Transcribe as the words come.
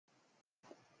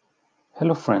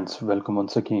Hello friends, welcome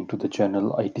once again to the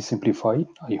channel IT Simplified.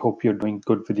 I hope you're doing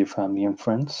good with your family and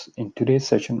friends. In today's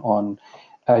session on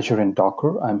Azure and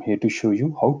Docker, I'm here to show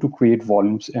you how to create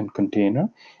volumes in container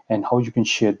and how you can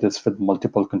share this with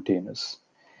multiple containers.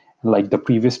 Like the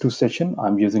previous two sessions,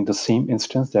 I'm using the same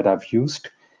instance that I've used,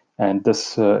 and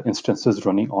this instance is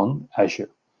running on Azure.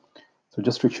 So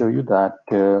just to show you that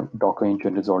Docker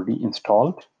engine is already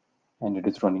installed and it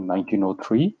is running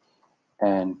 1903,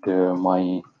 and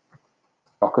my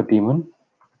Docker daemon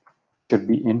should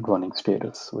be in running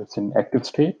status. So it's in active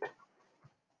state.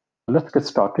 Let's get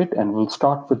started, and we'll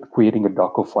start with creating a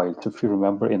Docker file. So if you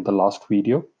remember in the last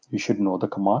video, you should know the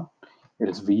command. It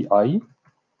is vi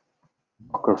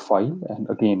Docker file, and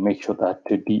again, make sure that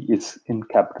D is in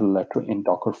capital letter in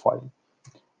Docker file.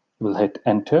 We'll hit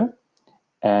enter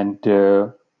and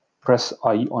press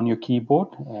I on your keyboard,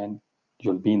 and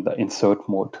you'll be in the insert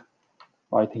mode.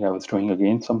 I think I was doing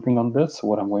again something on this. So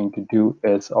what I'm going to do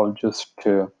is I'll just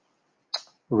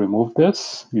remove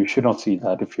this. You should not see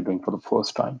that if you're doing for the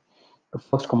first time. The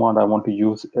first command I want to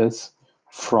use is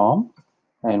from,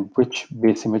 and which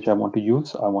base image I want to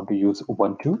use. I want to use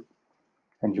Ubuntu,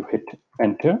 and you hit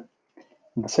enter.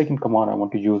 And the second command I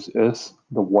want to use is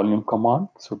the volume command.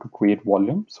 So to create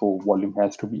volume, so volume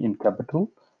has to be in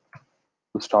capital.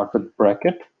 We'll start with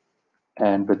bracket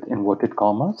and with inverted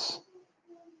commas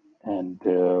and /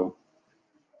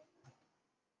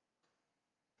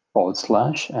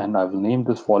 and I will name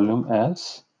this volume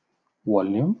as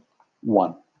volume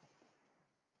 1.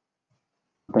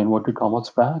 The inverted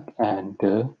commas back and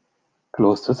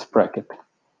close this bracket.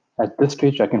 At this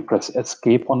stage, I can press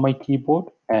escape on my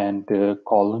keyboard and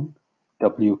colon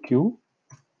WQ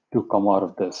to come out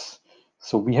of this.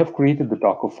 So we have created the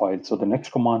Docker file. So the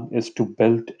next command is to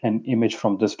build an image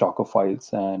from this Docker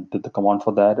files. And the command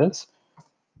for that is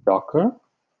Docker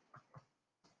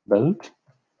build,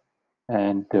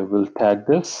 and we'll tag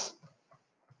this,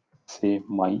 say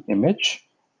my image,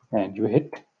 and you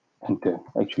hit enter.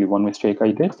 Actually, one mistake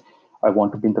I did. I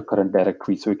want to be in the current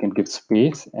directory. So you can give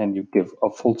space and you give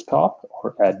a full stop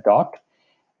or add dot.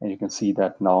 And you can see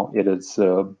that now it is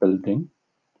building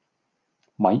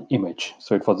my image.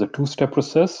 So it was a two-step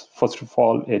process. First of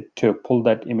all, it pulled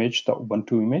that image, the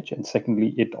Ubuntu image, and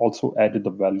secondly, it also added the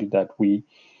value that we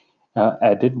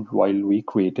added while we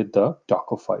created the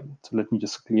Docker file. So let me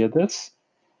just clear this.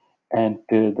 And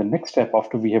the next step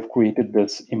after we have created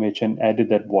this image and added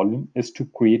that volume is to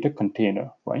create a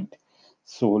container, right?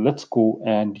 So let's go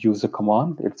and use a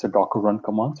command. It's a Docker run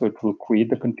command. So it will create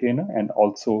the container and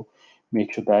also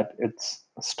make sure that it's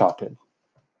started.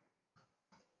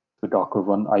 So Docker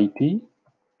run it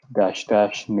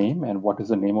 -- name, and what is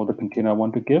the name of the container I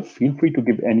want to give? Feel free to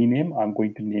give any name. I'm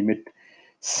going to name it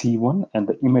C1, and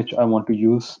the image I want to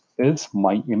use is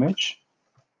my image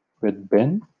with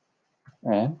bin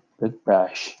and with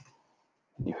bash.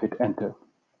 And you hit enter.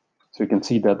 So you can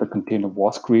see that the container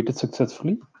was created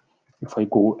successfully. If I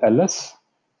go ls,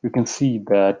 you can see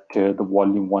that the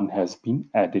volume 1 has been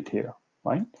added here,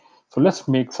 right? So let's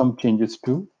make some changes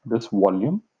to this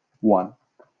volume 1.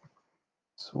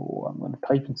 So I'm going to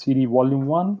type in cd volume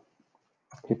 1,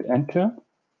 hit enter,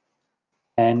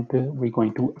 and we're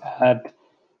going to add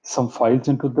some files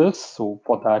into this. So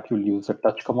for that, you'll use the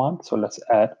touch command. So let's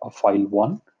add a file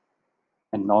 1.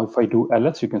 And now if I do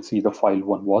ls, you can see the file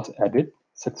 1 was added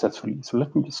successfully. So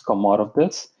let me just come out of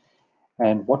this.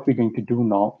 And what we're going to do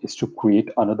now is to create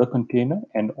another container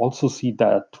and also see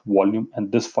that volume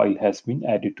and this file has been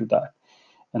added to that.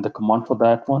 And the command for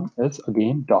that one is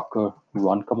again docker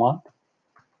run command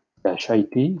 -it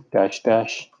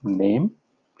 -name.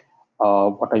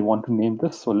 What I want to name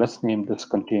this. So let's name this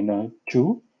container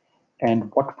 2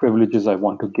 and what privileges I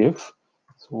want to give.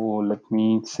 So let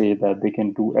me say that they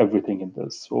can do everything in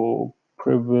this. So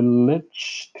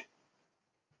privileged,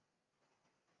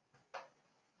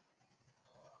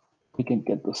 we can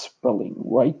get the spelling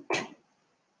right.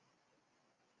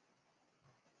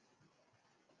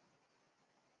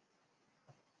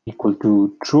 Equal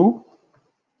to true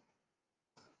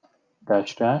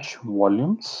 --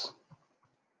 volumes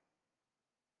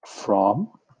from,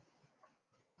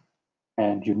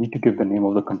 and you need to give the name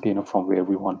of the container from where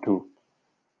we want to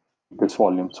this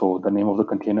volume. So the name of the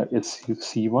container is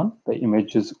C1, the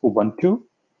image is Ubuntu,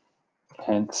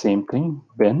 and same thing,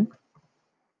 bin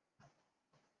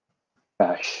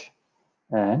bash,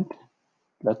 and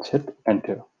let's hit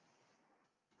enter.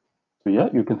 So yeah,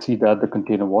 you can see that the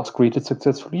container was created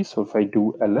successfully. So if I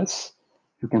do ls,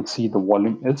 you can see the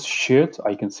volume is shared.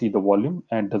 I can see the volume,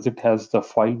 and does it has the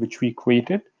file which we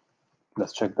created?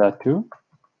 Let's check that too.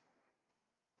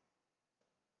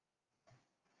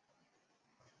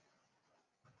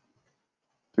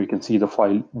 So you can can see the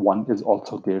file 1 is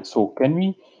also there. So can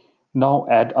we now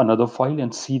add another file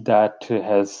and see that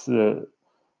has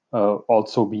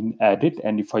also been added?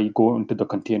 And if I go into the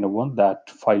container 1, that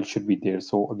file should be there.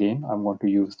 So again, I'm going to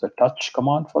use the touch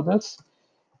command for this.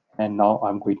 And now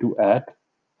I'm going to add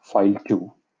file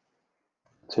 2.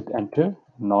 Hit enter.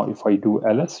 Now if I do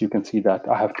ls, you can see that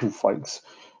I have 2 files.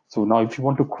 So now if you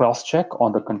want to cross check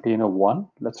on the container 1,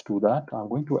 let's do that. I'm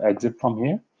going to exit from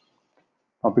here.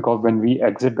 Because when we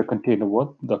exit the container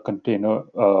 1, the container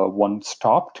 1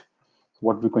 stopped. So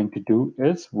what we're going to do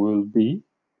is we'll be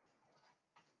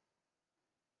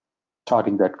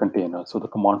starting that container. So the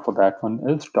command for that one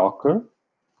is docker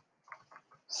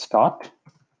start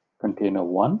container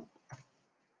 1.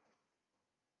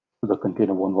 So the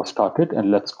container 1 was started,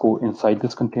 and let's go inside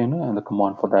this container, and the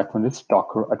command for that one is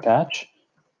docker attach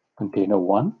container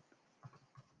 1.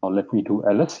 Now let me do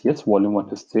ls. Yes, volume 1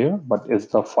 is there, but is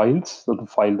the files, so the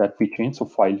file that we changed, so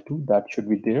file 2, that should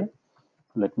be there.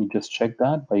 Let me just check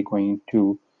that by going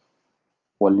to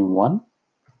volume 1.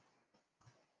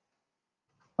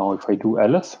 Now if I do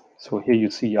ls, so here you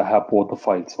see I have both the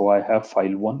files. So I have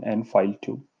file 1 and file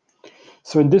 2.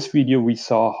 So in this video, we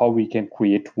saw how we can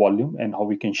create volume and how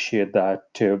we can share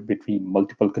that between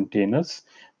multiple containers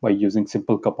by using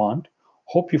simple command.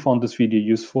 Hope you found this video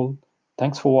useful.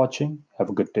 Thanks for watching.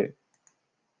 Have a good day.